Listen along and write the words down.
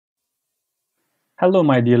Hello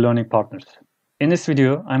my dear learning partners. In this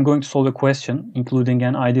video, I'm going to solve a question including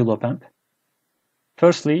an ideal op-amp.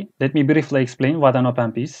 Firstly, let me briefly explain what an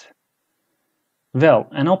op-amp is. Well,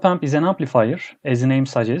 an op-amp is an amplifier, as the name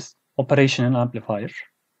suggests, operational amplifier.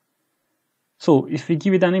 So, if we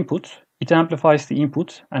give it an input, it amplifies the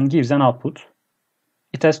input and gives an output.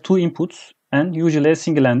 It has two inputs and usually a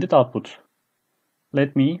single-ended output.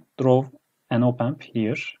 Let me draw an op-amp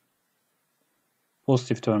here.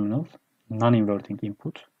 Positive terminal, non-inverting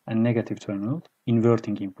input, and negative terminal,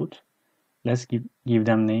 inverting input. Let's give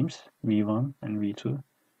them names, V1 and V2,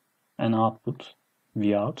 and output,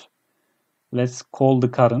 Vout. Let's call the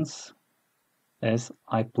currents as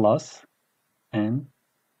I plus and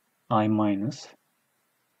I minus.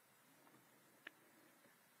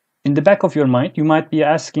 In the back of your mind, you might be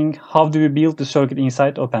asking, how do we build the circuit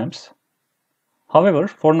inside op-amps? However,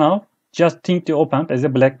 for now, just think the op-amp as a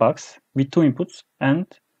black box with two inputs and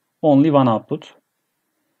only one output.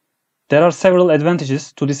 There are several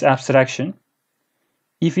advantages to this abstraction.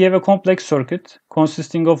 If we have a complex circuit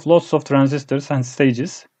consisting of lots of transistors and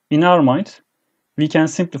stages, in our mind, we can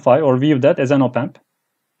simplify or view that as an op-amp.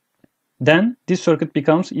 Then, this circuit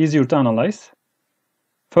becomes easier to analyze.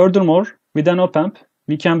 Furthermore, with an op-amp,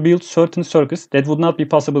 we can build certain circuits that would not be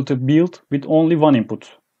possible to build with only one input.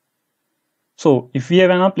 So, if we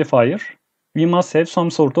have an amplifier, we must have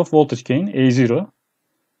some sort of voltage gain, A0.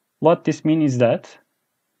 What this means is that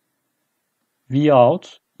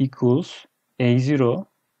Vout equals A0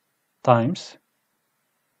 times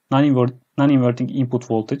non-inverting input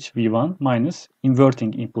voltage V1 minus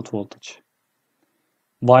inverting input voltage,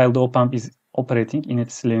 while the op-amp is operating in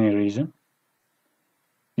its linear region.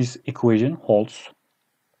 This equation holds.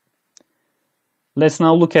 Let's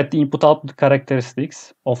now look at the input-output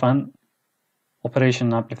characteristics of an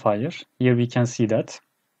operation amplifier. Here we can see that.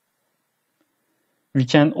 We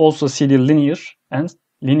can also see the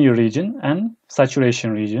linear region and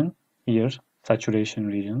saturation region. Here, saturation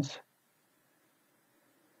regions.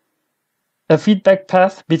 A feedback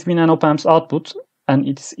path between an op-amp's output and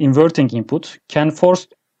its inverting input can force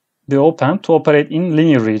the op-amp to operate in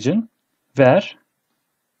linear region, where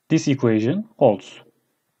this equation holds.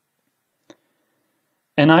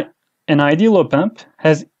 An ideal op-amp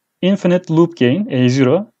has infinite loop gain,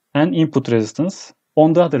 A0, and input resistance.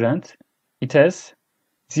 On the other hand, it has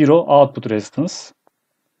zero output resistance.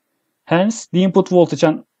 Hence, the input voltage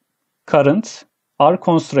and current are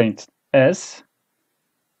constrained as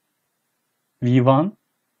V1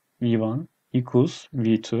 equals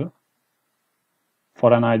V2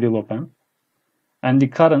 for an ideal op-amp, and the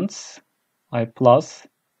currents I plus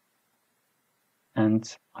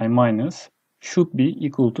and I minus should be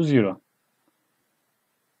equal to 0.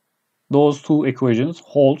 Those two equations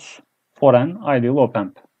holds for an ideal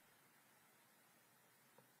op-amp.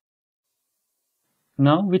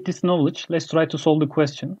 Now, with this knowledge, let's try to solve the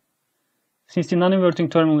question. Since the non-inverting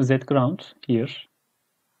terminal is at ground here,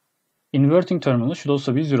 inverting terminal should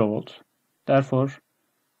also be 0 volt. Therefore,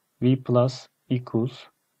 V plus equals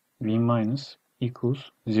V minus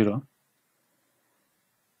equals 0.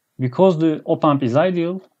 Because the op-amp is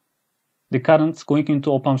ideal, the currents going into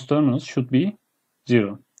op-amp's terminals should be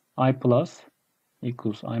 0. I plus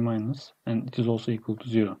equals I minus, and it is also equal to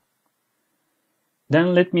 0.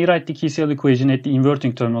 Then let me write the KCL equation at the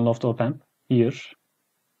inverting terminal of the op-amp here,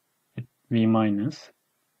 at V minus.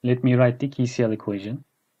 Let me write the KCL equation.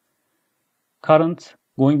 Current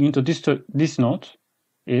going into this node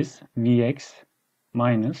is Vx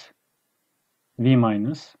minus V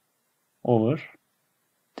minus over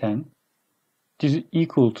 10. It is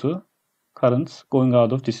equal to currents going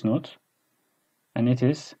out of this node, and it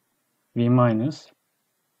is V minus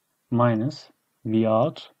minus V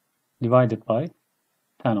out divided by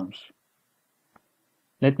 10 ohms.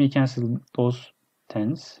 Let me cancel those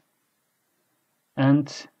 10s,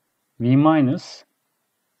 and V minus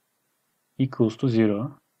equals to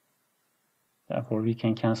 0. Therefore, we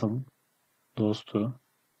can cancel those two.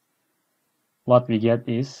 What we get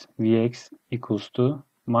is Vx equals to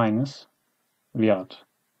minus V out.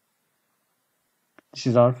 This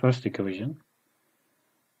is our first equation.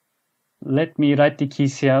 Let me write the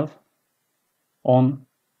KCL on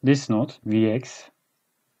this node, Vx,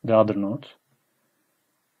 the other node.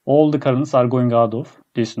 All the currents are going out of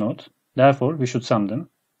this node. Therefore, we should sum them.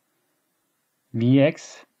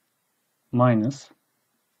 Vx minus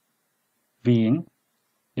V in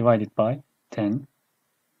divided by 10.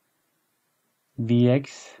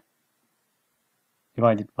 Vx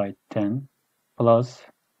divided by 10 plus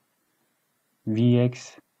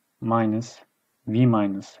Vx minus V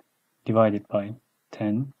minus divided by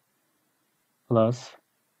 10 plus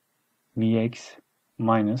Vx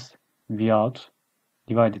minus V out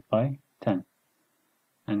divided by 10.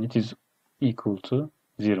 And it is equal to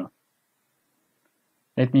 0.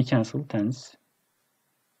 Let me cancel tens.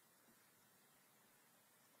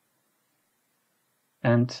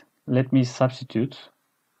 And let me substitute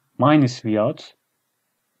minus V out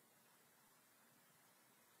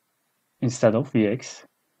instead of Vx.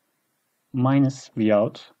 Minus V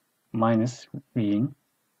out minus V in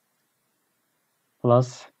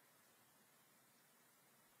plus,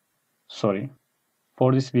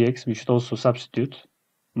 for this Vx we should also substitute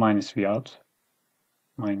minus V out,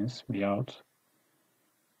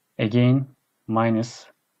 again minus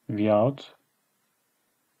V out,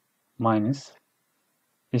 minus,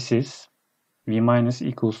 this is V minus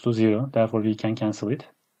equals to 0, therefore we can cancel it,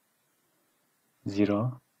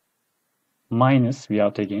 0, minus V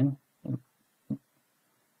out again,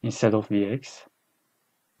 instead of Vx,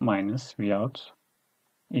 minus V out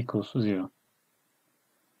equals to 0.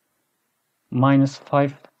 Minus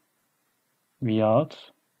 5 V out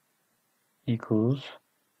equals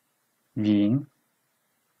V in.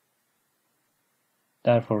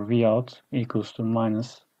 Therefore, V out equals to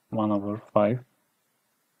minus 1 over 5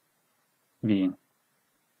 V in.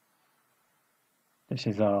 This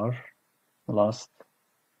is our last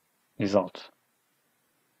result.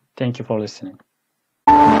 Thank you for listening.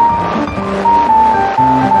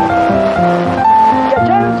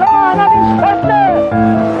 Geçen zamana nispetle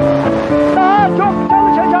daha çok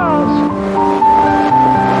çalışacağız.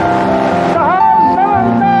 Daha az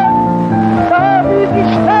zamanda daha büyük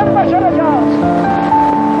işler başaracağız.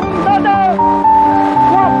 Bunda da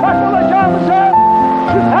muvaffak olacağımıza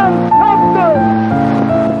şüphem yoktur.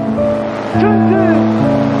 Çünkü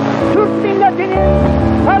Türk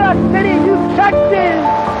milletinin karakteri yüksektir.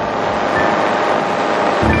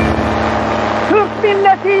 Türk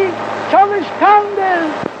milleti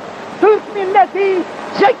çalışkandır. Türk milleti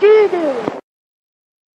zekidir.